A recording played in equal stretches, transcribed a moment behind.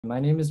My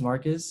name is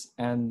Marcus,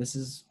 and this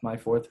is my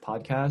fourth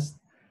podcast.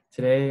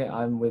 Today,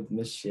 I'm with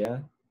Miss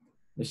Xie.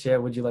 Miss Xie,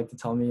 would you like to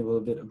tell me a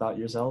little bit about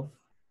yourself?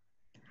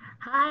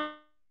 Hi,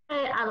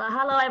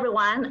 hello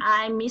everyone.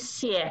 I'm Miss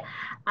Xie.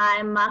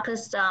 I'm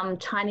Marcus'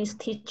 Chinese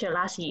teacher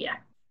last year.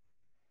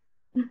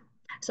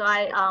 So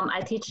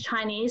I teach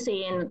Chinese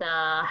in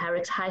the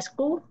Harris High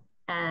School,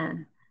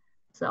 and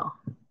so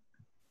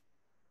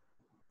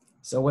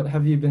So, what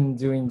have you been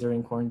doing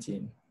during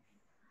quarantine?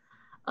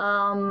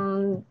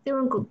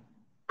 during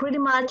pretty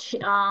much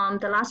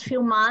the last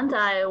few months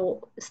I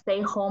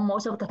stay home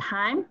most of the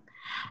time,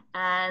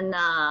 and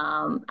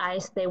I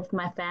stay with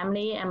my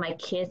family and my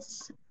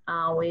kids.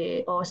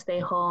 We all stay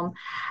home,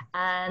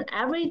 and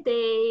every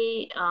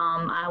day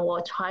I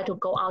will try to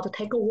go out to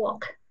take a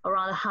walk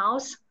around the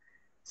house.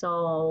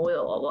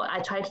 So I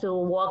try to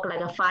walk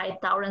like a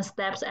 5,000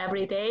 steps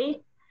every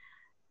day.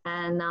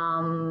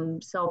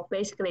 And so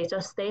basically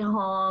just stay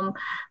home,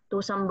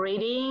 do some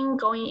reading,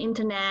 going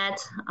internet,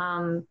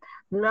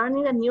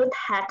 learning the new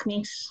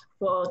techniques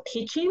for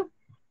teaching.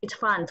 It's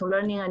fun to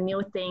learning a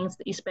new things,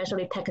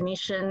 especially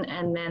technician.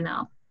 And then,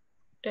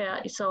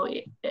 yeah, it's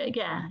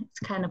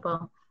kind of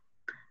a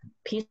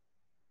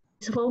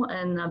peaceful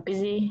and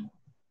busy.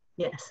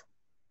 Yes.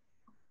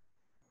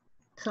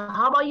 So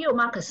how about you,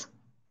 Marcus?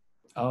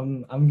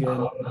 I'm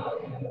good.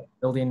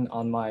 Building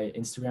on my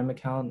Instagram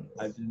account,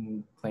 I've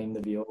been playing the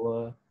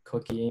viola,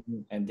 cooking,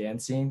 and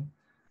dancing.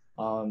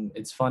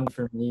 It's fun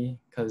for me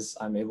because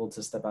I'm able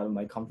to step out of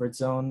my comfort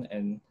zone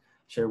and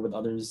share with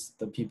others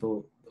the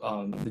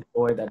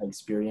joy that I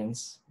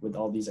experience with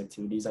all these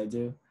activities I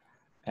do.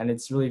 And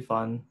it's really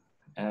fun.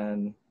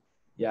 And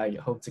yeah, I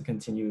hope to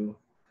continue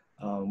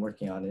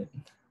working on it.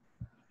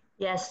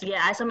 Yes, yeah.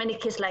 I so many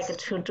kids like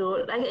to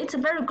do like it's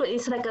very good.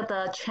 It's like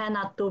the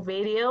channel do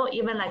video.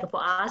 Even like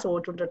for us,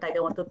 we do like I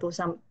want to do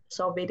some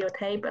short video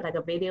tape, like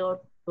a video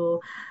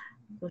to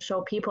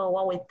show people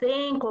what we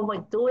think, what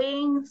we're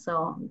doing.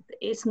 So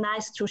it's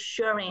nice to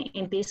sharing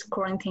in this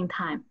quarantine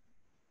time.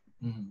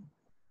 Mhm.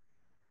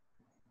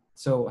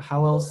 So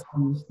how else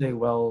do you stay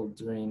well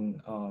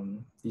during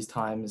these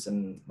times,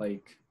 and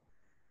like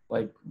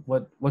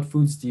what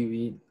foods do you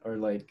eat, or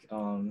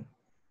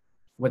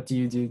what do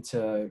you do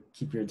to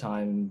keep your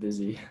time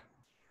busy?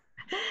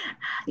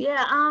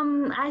 Yeah,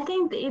 I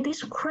think in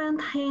this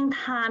quarantine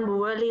time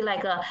really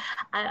like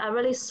I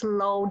really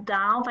slow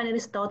down, finally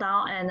slow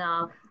down,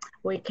 and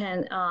we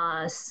can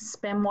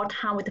spend more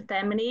time with the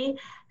family,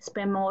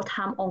 spend more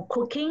time on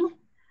cooking.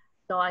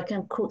 So I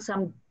can cook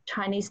some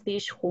Chinese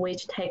dish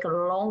which take a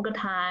longer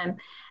time,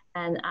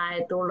 and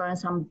I do learn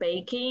some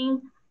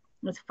baking.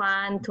 It's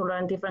fun to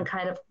learn different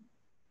kind of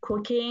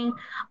cooking.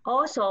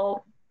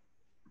 Also,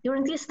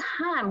 during this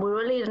time, we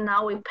really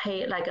now we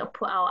pay like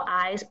put our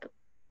eyes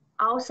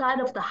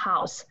outside of the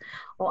house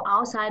or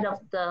outside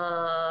of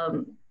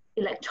the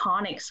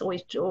electronics,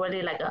 which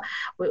really like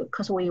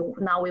because we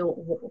now we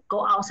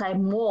go outside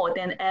more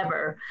than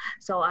ever.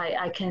 So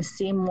I can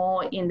see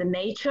more in the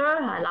nature.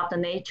 I love the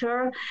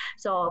nature.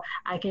 So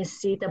I can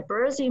see the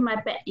birds in my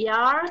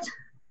backyard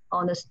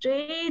on the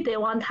street.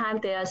 There one time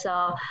there's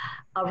a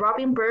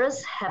robin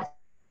birds have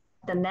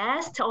the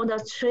nest on the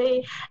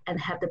tree and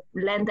have the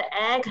land the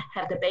egg,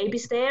 have the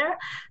babies there.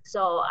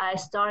 So I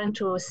starting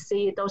to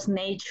see those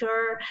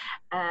nature,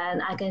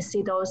 and I can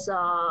see those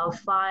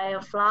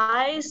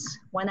fireflies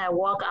when I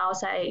walk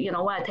outside. You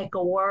know, when I take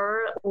a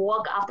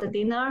walk after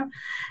dinner.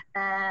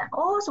 And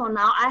also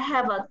now I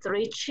have a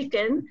three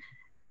chicken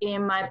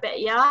in my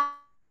backyard,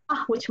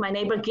 which my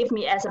neighbor gave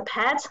me as a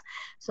pet.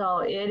 So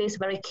it is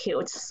very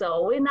cute.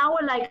 So we now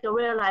like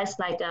realize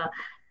like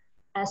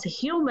as a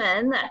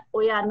human,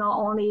 we are not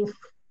only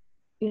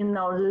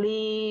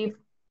live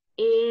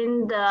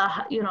in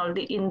the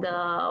in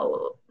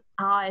the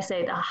how I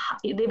say the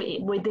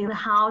live within the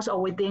house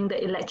or within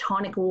the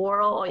electronic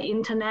world or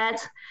internet.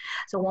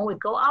 So when we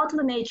go out to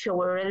the nature,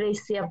 we really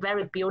see a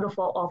very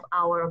beautiful of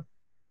our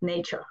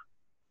nature,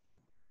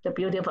 the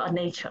beauty of our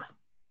nature.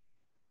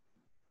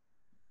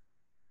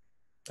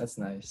 That's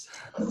nice.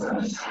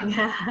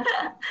 Yeah,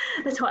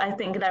 that's what I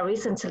think that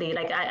recently,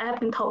 like I have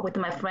been talking with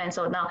my friends,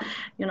 so now,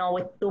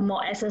 we do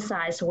more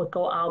exercise, we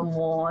go out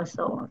more,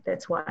 so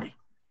that's why.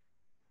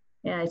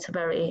 Yeah, it's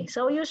very,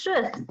 so you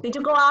should. Did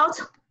you go out,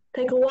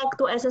 take a walk,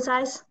 do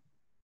exercise?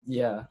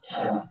 Yeah.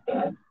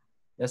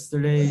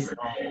 Yesterday,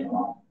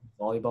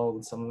 volleyball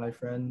with some of my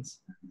friends.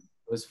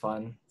 It was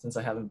fun since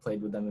I haven't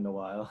played with them in a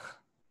while.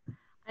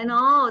 I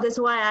know, that's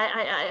why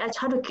I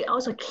try to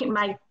also keep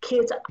my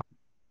kids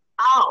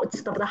out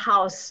of the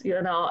house,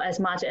 as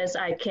much as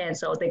I can.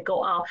 So they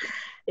go out.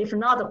 If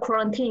not the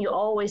quarantine, you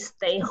always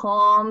stay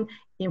home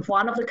in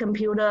front of the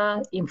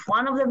computer, in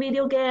front of the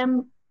video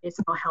game. It's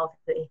not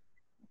healthy.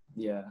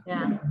 Yeah.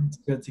 Yeah. It's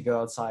good to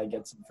go outside,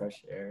 get some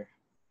fresh air.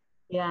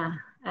 Yeah.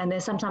 And then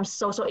sometimes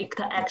social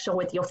interaction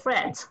with your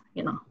friends.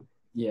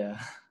 Yeah.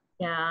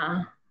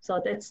 Yeah.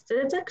 So that's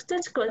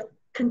good.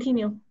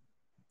 Continue.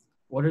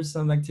 What are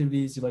some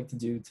activities you like to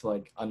do to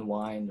like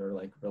unwind or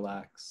like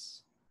relax?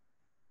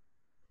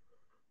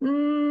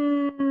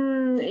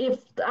 If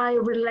I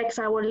relax,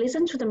 I will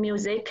listen to the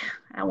music.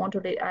 I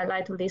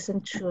like to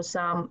listen to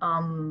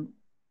some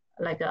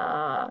like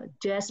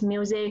jazz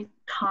music,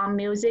 calm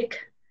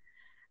music,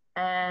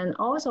 and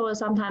also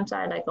sometimes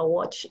I like to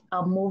watch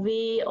a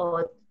movie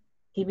or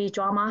TV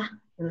drama,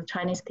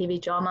 Chinese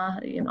TV drama.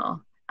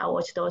 I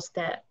watch those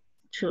that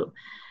too.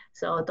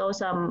 So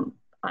those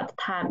at the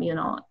time,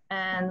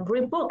 and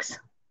read books.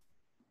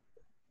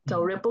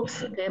 So read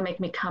books, they make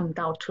me calm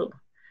down too.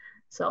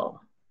 So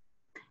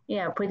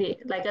yeah, pretty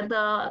like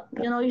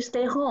you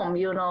stay home,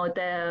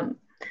 the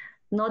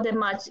not that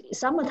much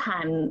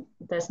summertime,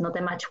 there's not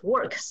that much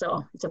work,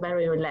 so it's a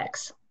very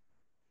relaxed.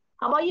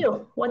 How about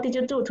you? What did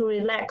you do to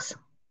relax?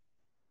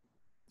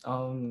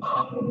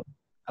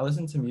 I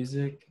listen to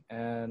music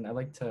and I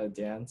like to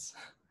dance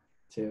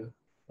too.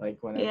 Like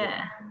whenever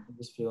Yeah, I'm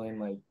just feeling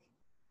like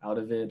out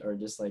of it or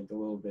just like a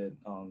little bit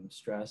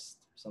stressed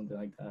or something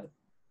like that.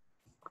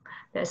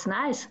 that's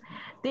nice.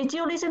 Did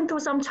you listen to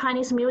some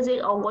Chinese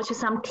music or watch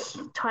some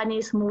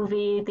Chinese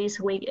movie this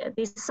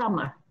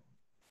summer?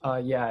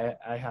 Yeah,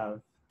 I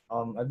have.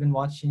 I've been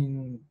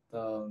watching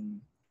the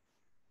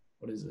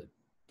what is it?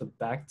 The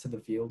Back to the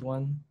Field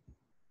one,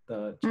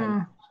 the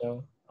Chinese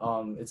show.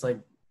 It's like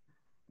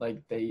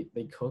they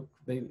cook,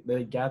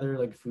 they gather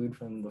like food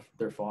from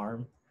their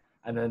farm,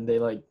 and then they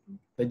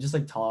just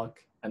like talk,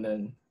 and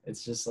then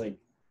it's just like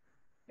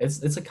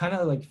it's a kind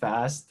of like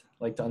fast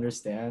like to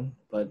understand,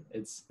 but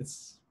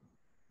it's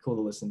cool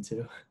to listen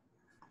to.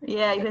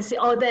 Yeah, you can see.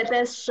 Oh,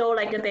 that show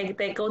like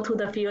they go to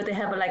the field. They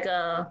have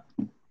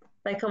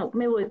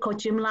maybe we call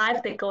gym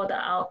life. They go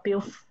out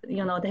build.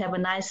 They have a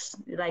nice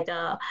like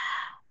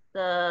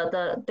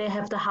they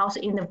have the house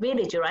in the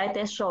village, right?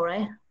 That show,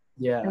 right?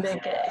 Yeah. And then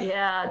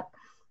yeah,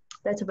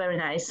 that's very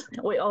nice.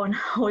 We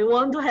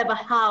want to have a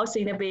house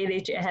in the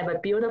village and have a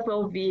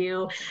beautiful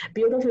view,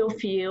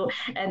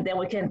 and then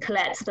we can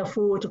collect the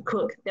food to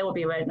cook. That would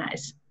be very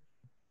nice.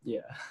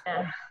 Yeah.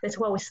 Yeah, that's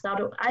what we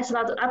started. I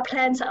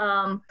plant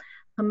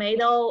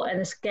tomato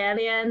and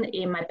scallion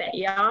in my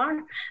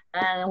backyard,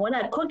 and when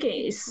I cook it,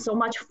 it's so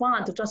much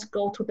fun to just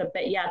go to the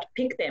backyard,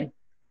 pick them,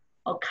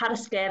 or cut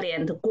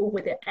scallion to cook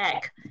with the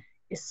egg.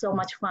 It's so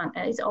much fun,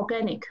 and it's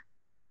organic.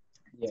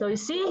 Yeah. So you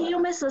see,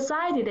 human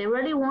society, they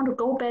really want to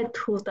go back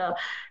to the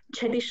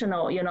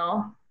traditional,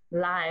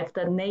 life,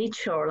 the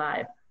nature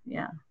life.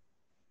 Yeah.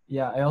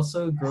 Yeah, I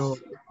also grow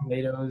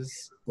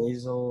tomatoes,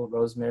 basil,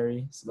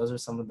 rosemary. So those are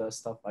some of the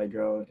stuff I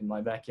grow in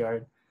my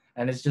backyard.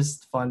 And it's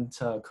just fun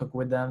to cook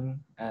with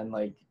them and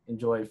like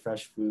enjoy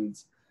fresh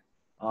foods.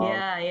 Um,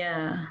 Yeah.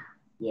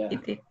 yeah.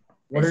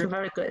 What It's are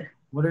very good.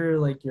 what are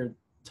like your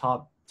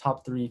top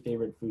three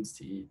favorite foods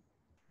to eat?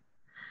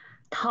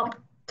 Top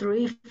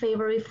three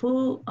favorite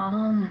food.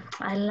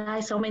 I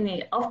like so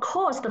many. Of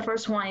course, the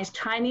first one is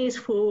Chinese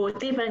food,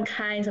 different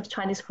kinds of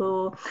Chinese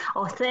food,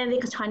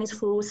 authentic Chinese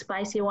food,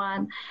 spicy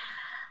one.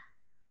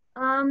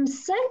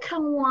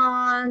 Second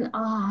one,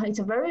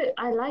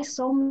 I like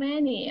so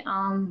many.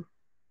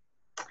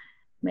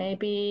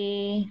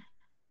 Maybe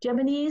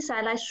Japanese,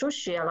 I like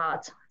sushi a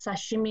lot.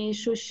 Sashimi,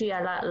 sushi,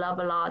 love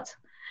a lot.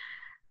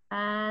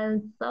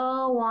 And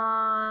third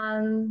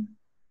one,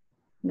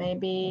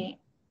 maybe,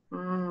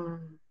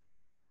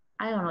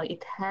 I don't know,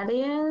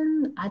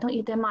 Italian. I don't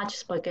eat that much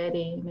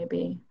spaghetti.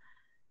 Maybe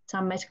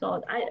some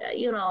Mexico.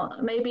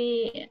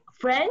 Maybe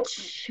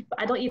French.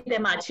 I don't eat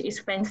that much. It's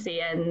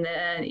fancy and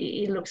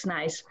it looks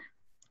nice.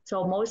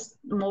 So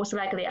most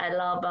likely, I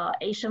love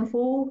Asian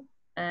food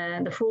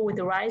and the food with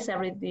the rice.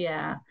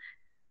 Yeah.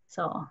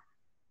 So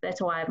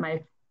that's why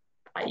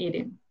I eat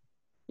it.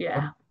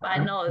 Yeah, but I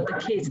know the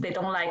kids, they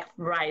don't like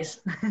rice.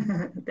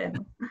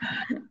 Then,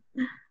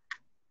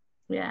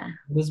 yeah.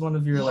 What is one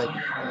of your like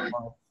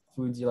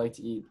foods you like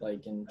to eat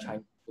like in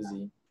Chinese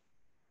cuisine?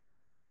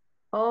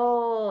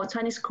 Oh,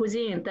 Chinese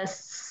cuisine, the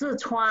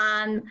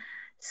Sichuan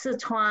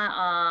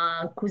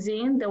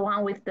cuisine, the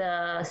one with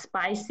the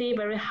spicy,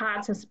 very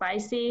hot and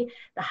spicy,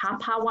 the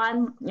hapa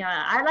one.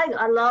 Yeah,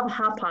 I love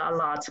hapa a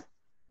lot.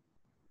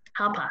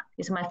 Hapa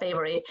is my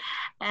favorite,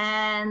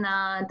 and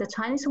the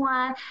Chinese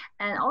one,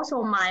 and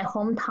also my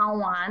hometown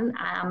one.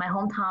 My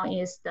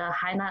hometown is the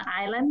Hainan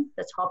Island,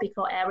 the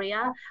tropical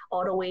area,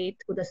 all the way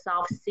to the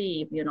South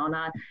Sea.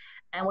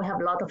 And we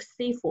have a lot of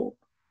seafood,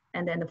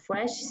 and then the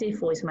fresh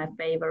seafood is my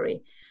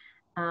favorite.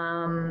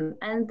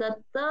 And the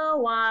third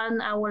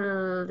one, I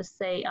will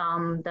say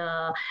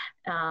the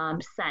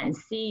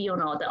Shanxi,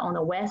 on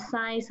the west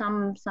side,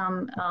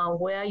 some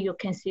where you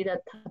can see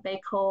the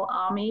tobacco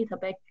army,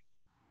 the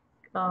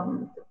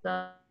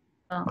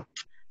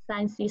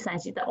Shanxi,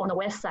 on the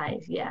west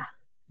side. Yeah,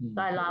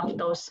 so I love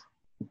those.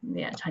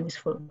 Yeah, Chinese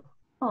food.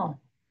 Oh,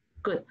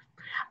 good.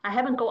 I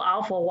haven't go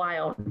out for a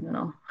while,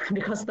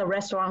 because the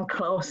restaurant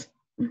closed.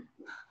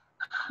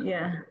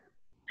 Yeah.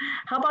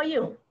 How about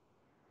you?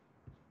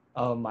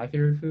 My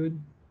favorite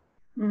food?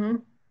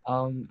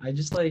 Mm-hmm. I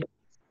just like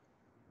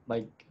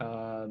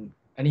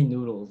any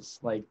noodles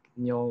like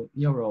niu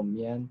rou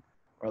mian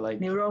or like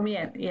牛肉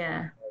面,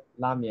 yeah.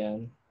 la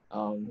mian.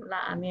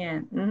 拉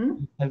面,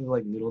 mm-hmm. Type of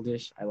like noodle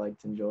dish I like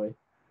to enjoy.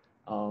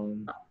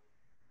 Um,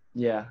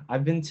 Yeah,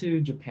 I've been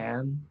to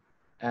Japan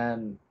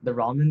and the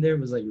ramen there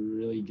was like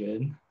really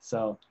good.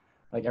 So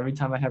like every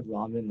time I have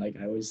ramen, like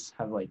I always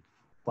have like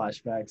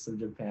flashbacks of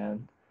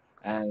Japan.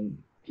 And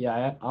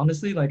yeah,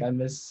 honestly like I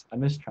miss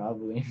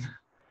traveling.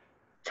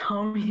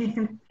 Chow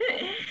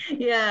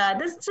yeah,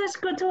 that's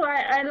good too.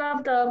 I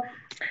love the,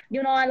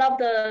 I love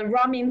the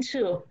ramen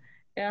too.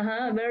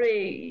 Uh-huh,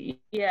 very,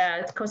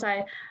 yeah, because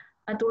I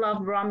do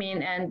love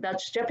ramen, and the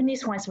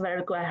Japanese one is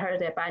very good. I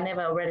heard it, but I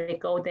never really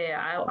go there.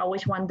 I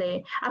wish one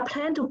day. I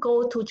plan to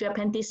go to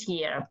Japan this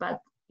year,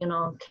 but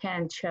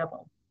can't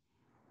travel.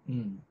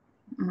 Mm.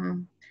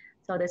 Mhm.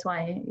 So that's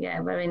why,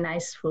 yeah, very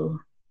nice food.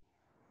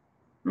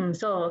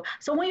 So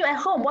when you're at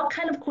home, what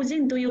kind of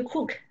cuisine do you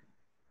cook?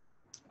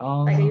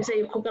 Like Um you say,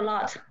 you cook a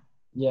lot.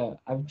 yeah,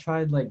 I've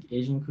tried like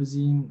Asian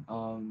cuisine,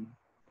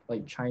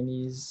 like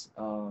Chinese,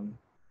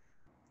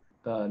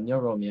 the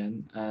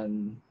Mian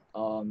and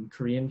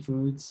Korean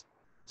foods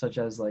such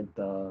as like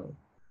the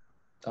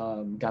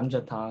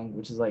gamjatang,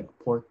 which is like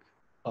pork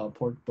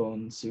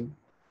bone soup.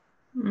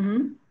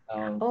 Hmm.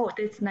 Um, Oh,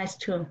 that's nice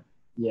too.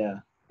 yeah,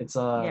 it's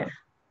Yeah.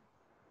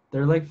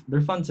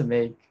 they're fun to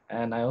make,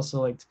 and I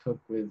also like to cook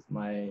with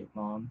my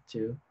mom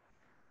too,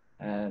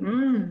 and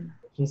Mm.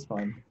 it's just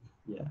fun.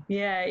 Yeah.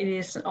 Yeah, it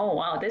is. Oh,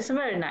 wow, that's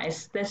very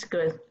nice. That's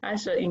good. I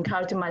should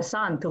encourage my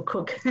son to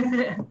cook.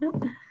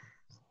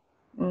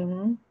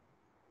 Hmm.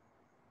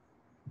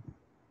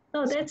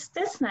 So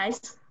that's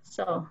nice.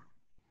 So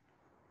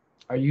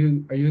Are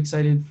you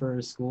excited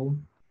for school?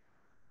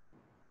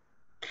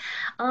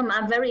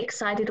 I'm very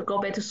excited to go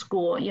back to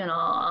school.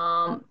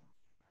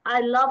 I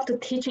love the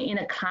teaching in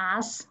a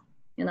class,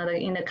 in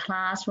the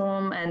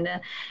classroom and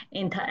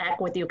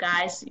interact with you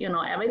guys.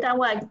 Every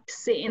time I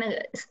stay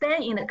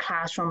in a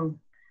classroom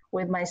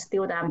with my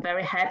student, I'm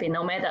very happy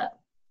no matter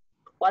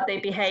what they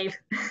behave.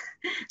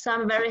 So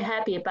I'm very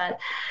happy, but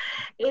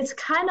it's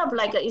kind of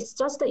like it's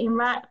just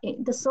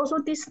the social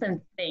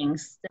distance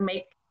things that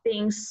make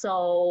things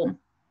so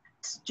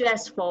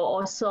stressful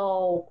or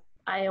so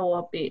I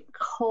will be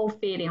cold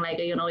feeling like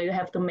you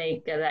have to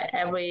make like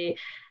every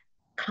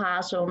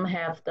classroom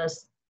have the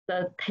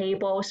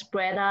table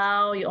spread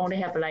out. You only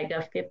have like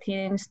a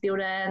 15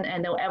 student,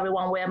 and then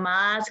everyone wear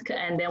mask,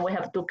 and then we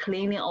have to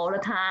clean it all the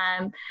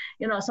time.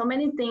 So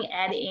many things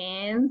add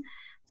in.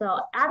 So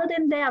other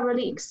than that, I'm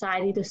really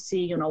excited to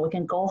see. We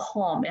can go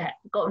home,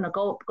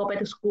 go back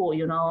to school.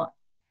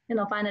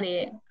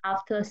 Finally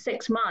after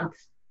 6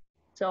 months.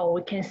 So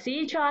we can see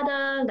each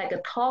other, like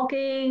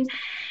talking.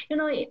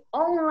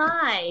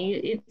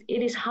 Online,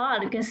 it is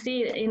hard. You can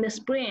see in the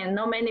spring,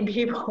 not many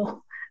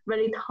people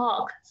really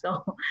talk.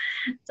 So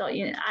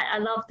I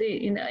love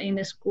in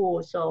the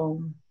school.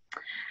 So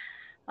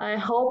I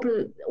hope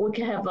we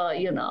can have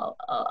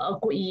a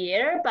good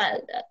year,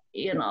 but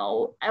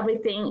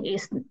everything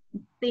is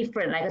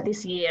different. Like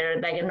this year,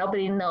 like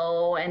nobody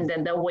know, and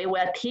then the way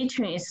we're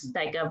teaching is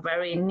like a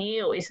very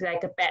new. It's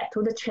like back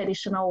to the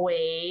traditional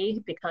way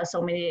because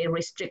so many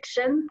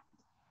restriction.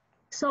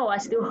 So I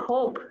still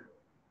hope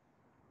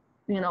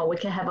we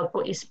can have a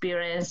good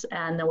experience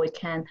and we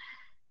can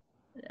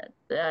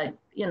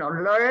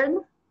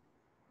learn,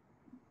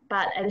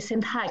 but at the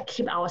same time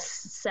keep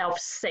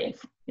ourselves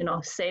safe.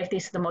 Safety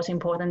is the most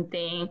important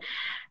thing.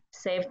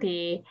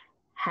 Safety,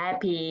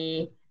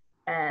 happy,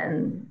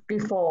 and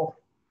before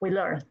we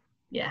learn.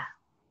 Yeah.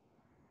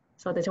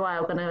 So that's why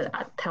I'm gonna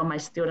tell my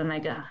student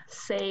like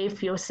safe,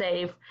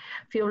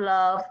 feel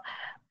love,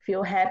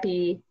 feel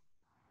happy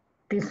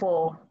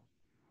before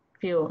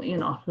feel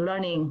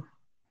learning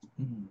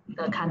Mhm.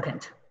 the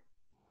content.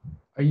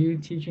 Are you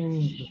teaching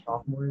the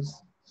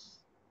sophomores?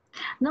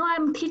 No,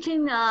 I'm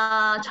teaching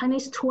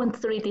Chinese 2 and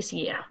 3 this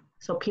year.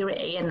 So period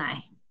 8 and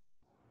 9,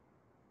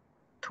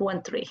 2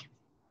 and 3.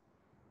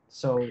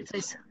 So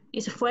So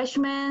it's a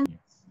freshman.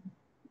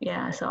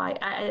 Yeah. So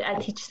I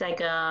teach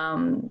like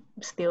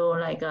still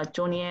like a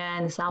junior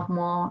and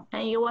sophomore,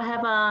 and you will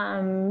have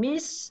a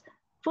Miss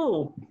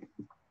Fu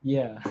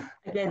yeah.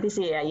 again this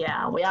year.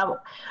 Yeah, we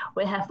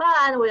have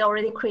fun. We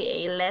already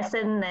create a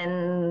lesson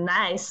and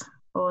nice.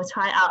 We'll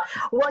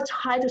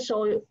try to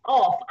show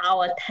off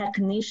our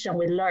technician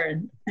we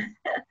learn.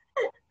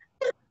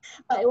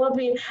 It will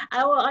be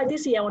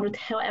this year I want to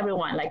tell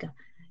everyone like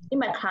in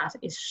my class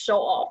is show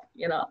off,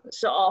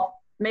 show off,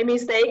 make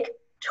mistake,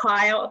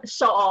 trial,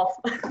 show off.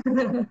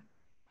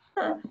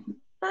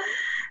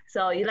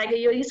 So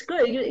it's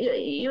good.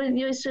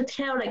 You should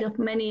tell like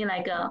many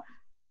like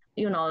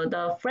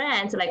the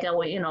friends like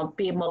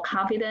be more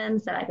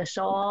confident like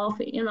show off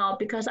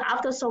because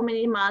after so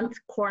many months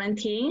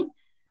quarantine,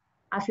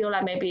 I feel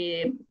like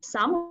maybe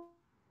some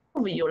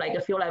of you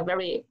like feel like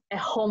very at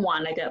home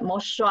one like more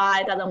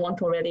shy, doesn't want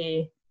to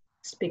really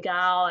speak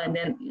out, and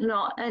then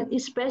and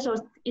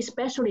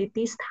especially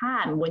this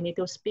time we need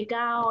to speak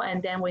out,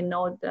 and then we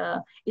know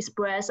the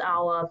express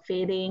our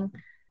feeling,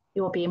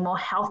 it will be more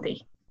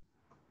healthy.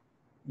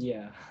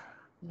 Yeah.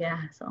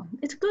 Yeah, so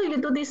it's good you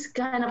do this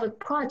kind of a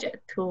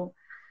project to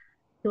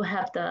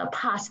have the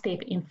positive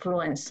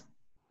influence.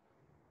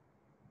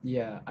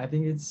 Yeah, I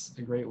think it's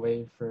a great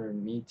way for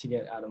me to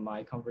get out of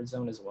my comfort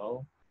zone as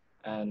well.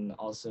 and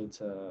also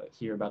to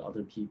hear about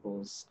other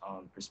people's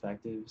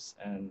perspectives.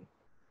 And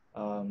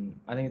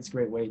I think it's a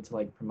great way to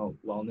like promote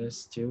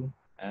wellness too.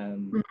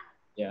 And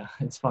yeah,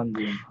 it's fun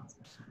doing that.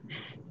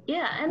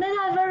 Yeah, and then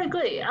I very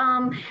good.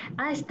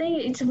 I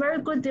think it's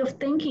very good of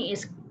thinking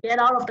is get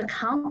out of the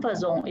comfort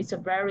zone. It's a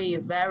very,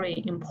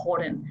 very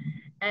important.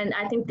 And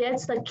I think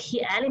that's the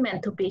key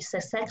element to be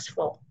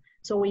successful.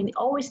 So we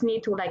always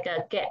need to like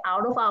get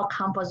out of our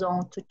comfort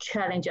zone to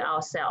challenge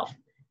ourselves.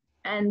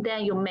 And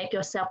then you make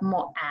yourself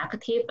more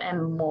active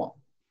and more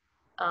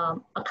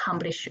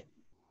accomplished.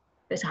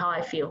 That's how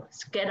I feel.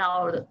 So get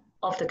out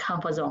of the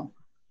comfort zone.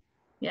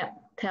 Yeah,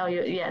 tell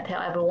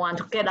everyone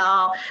to get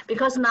out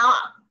because now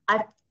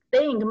I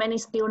think many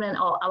students,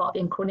 or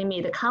including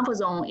me, the comfort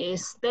zone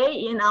is stay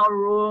in our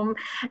room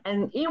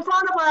and in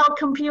front of our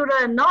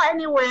computer, not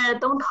anywhere,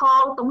 don't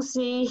talk, don't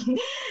see.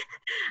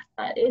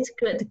 It's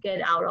good to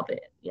get out of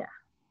it. Yeah.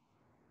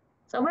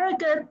 So very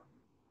good.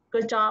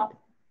 Good job.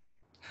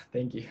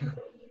 Thank you.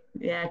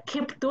 Yeah,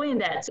 keep doing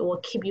that. It will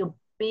keep you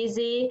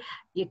busy.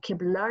 You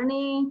keep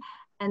learning,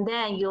 and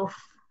then you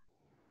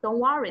don't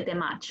worry that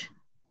much.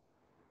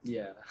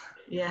 Yeah.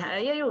 Yeah,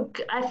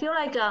 I feel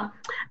like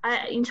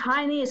in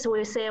Chinese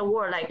we say a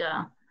word like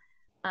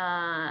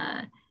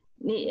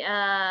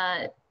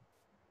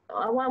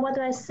what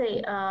do I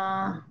say?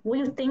 When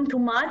you think too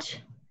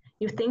much,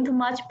 you think too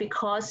much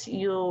because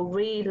you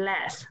read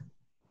less.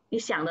 你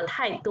想的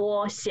太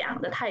多，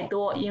想的太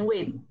多，因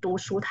为读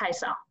书太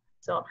少。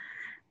So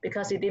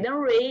because you didn't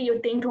read, you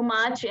think too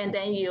much, and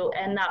then you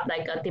end up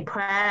like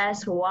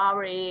depressed,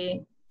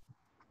 worry.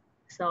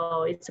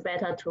 So it's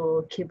better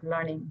to keep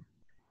learning.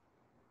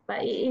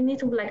 But you need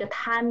to like a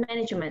time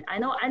management.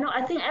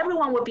 I think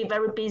everyone will be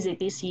very busy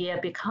this year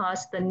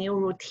because the new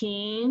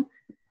routine,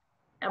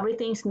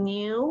 everything's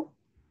new,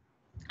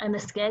 and the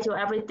schedule,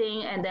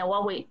 everything, and then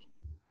what we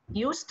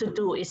used to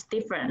do is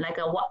different. Like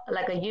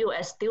you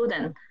as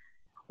student,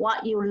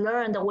 what you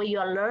learn, the way you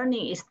are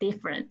learning is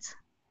different.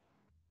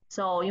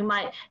 So you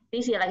might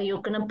this year like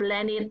you're gonna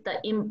blend it the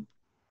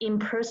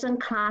in-person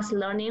class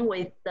learning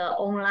with the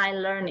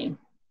online learning.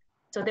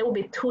 So there will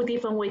be two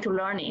different ways to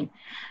learning.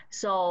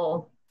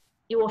 So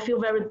you will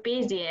feel very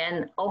busy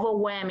and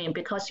overwhelming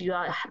because you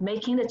are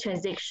making the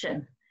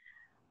transition.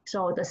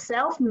 So the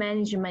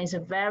self-management is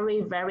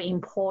very, very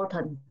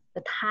important.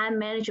 The time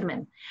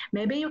management.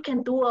 Maybe you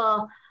can do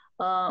a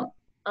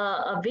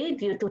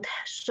video to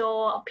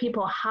show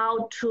people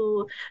how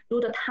to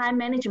do the time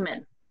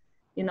management.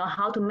 You know,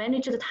 how to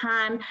manage the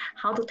time,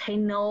 how to take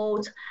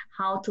notes,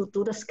 how to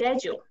do the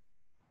schedule.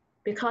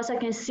 Because I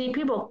can see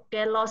people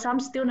get lost, some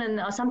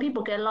students or some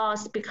people get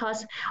lost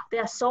because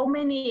there are so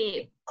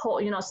many,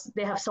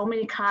 they have so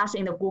many classes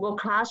in the Google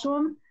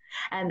Classroom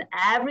and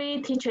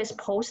every teacher is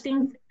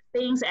posting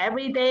things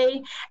every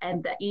day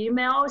and the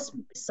emails,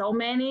 so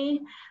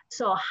many.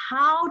 So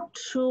how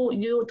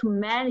to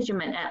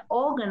management and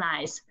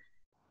organize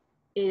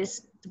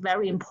is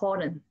very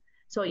important.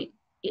 So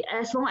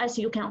as long as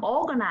you can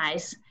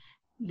organize,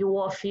 you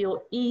will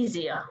feel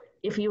easier.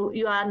 If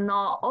you are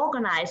not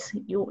organized,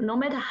 no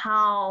matter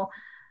how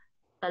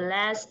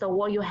less the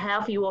work you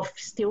have, you will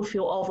still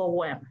feel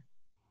overwhelmed.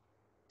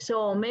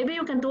 So maybe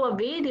you can do a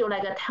video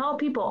like tell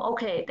people,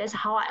 okay, that's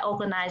how I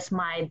organize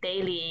my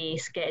daily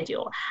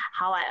schedule,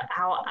 how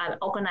I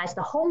organize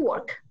the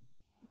homework,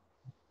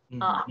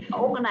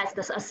 organize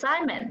the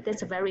assignment.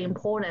 That's very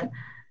important.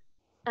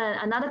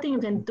 Another thing you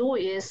can do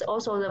is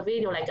also the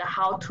video like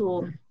how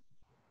to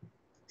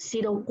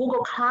see the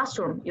Google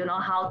Classroom,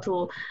 how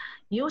to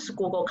use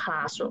Google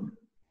Classroom.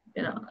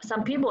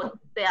 Some people,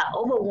 they are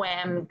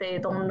overwhelmed, they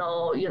don't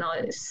know,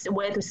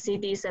 where to see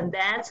this and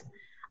that.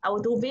 I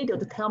will do video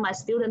to tell my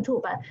student too,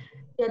 but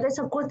yeah, that's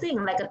a good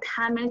thing. Like a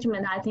time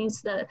management, I think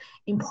is the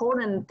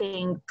important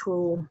thing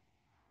to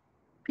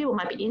people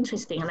might be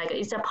interesting. Like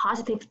it's a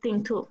positive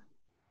thing too.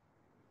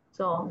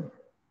 So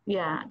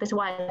yeah, that's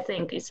why I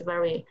think it's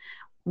very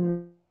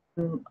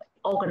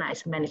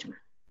organized management.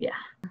 Yeah.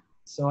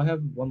 So I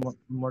have one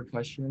more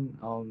question.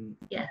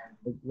 Yeah.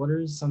 What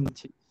are some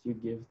tips you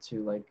give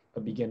to like a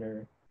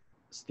beginner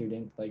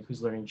student like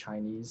who's learning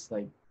Chinese?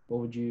 Like, what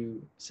would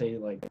you say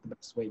like the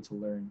best way to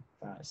learn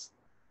fast?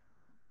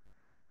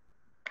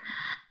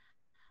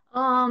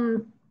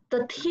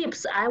 The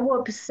tips I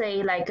would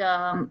say like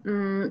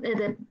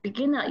the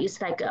beginner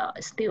is like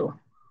still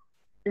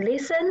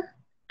listen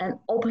and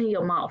open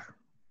your mouth.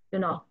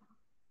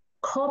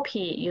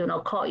 Copy.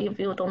 If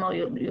you don't know,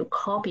 you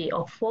copy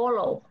or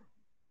follow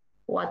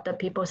what the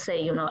people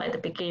say, at the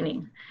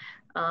beginning.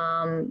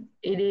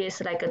 It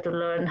is like to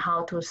learn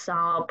how to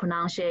sound,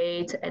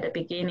 pronunciate at the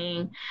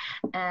beginning.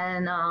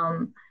 And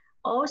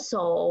also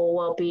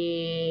will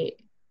be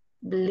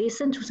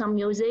listen to some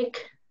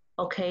music.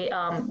 Okay,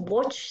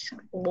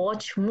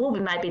 watch movie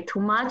might be too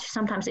much.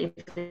 Sometimes if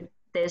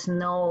there's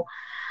no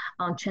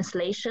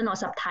translation or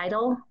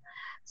subtitle.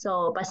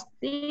 So, but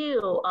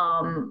still,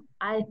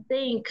 I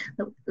think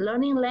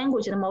learning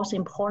language, the most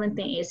important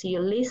thing is you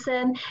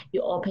listen,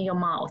 you open your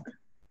mouth,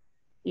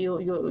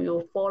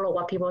 you follow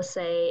what people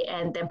say,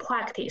 and then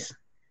practice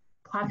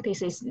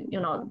practice is,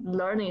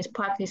 learning is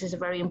practice is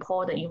very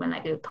important. Even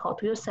like you talk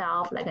to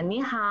yourself, like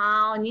你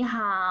好, 你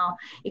好.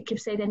 You keep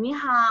saying 你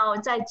好,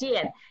 再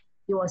见.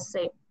 You will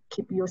say,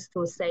 keep used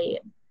to say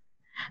it.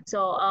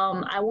 So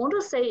I want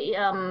to say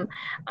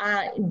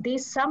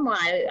this summer,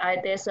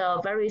 there's a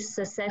very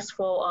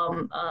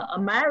successful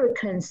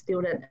American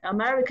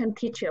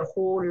teacher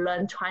who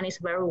learned Chinese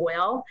very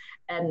well,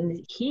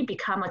 and he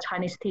became a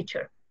Chinese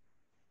teacher.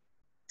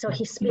 So I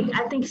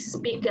think he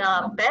speak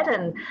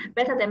better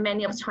than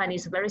many of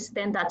Chinese, very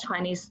standard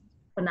Chinese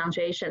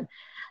pronunciation.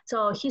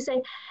 So he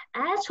said,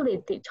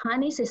 actually, the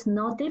Chinese is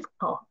not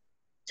difficult.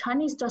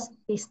 Chinese just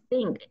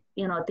distinct.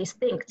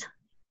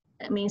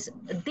 It means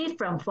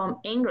different from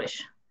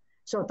English.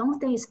 So don't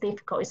think it's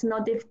difficult. It's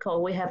not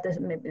difficult. We have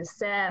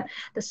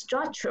the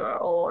structure,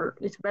 or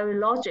it's very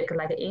logical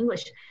like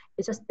English.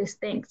 It's just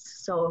distinct.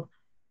 So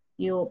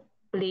you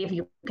believe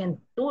you can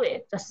do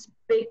it. Just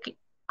speak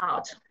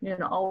out.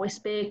 Always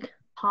speak,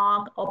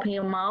 talk, open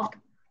your mouth.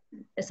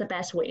 It's the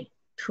best way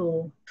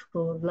to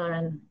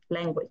learn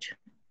language.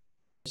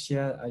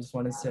 Xia, I just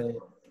want to say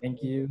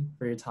thank you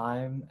for your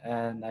time,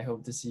 and I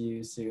hope to see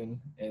you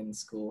soon in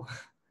school.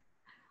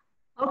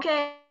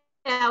 Okay,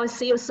 I will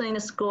see you soon in the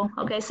school.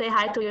 Okay, say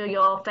hi to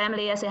your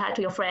family and say hi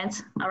to your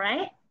friends. All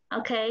right?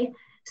 Okay,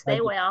 stay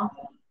well.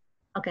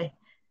 Okay,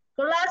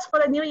 good luck for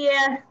the new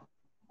year,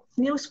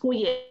 new school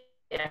year.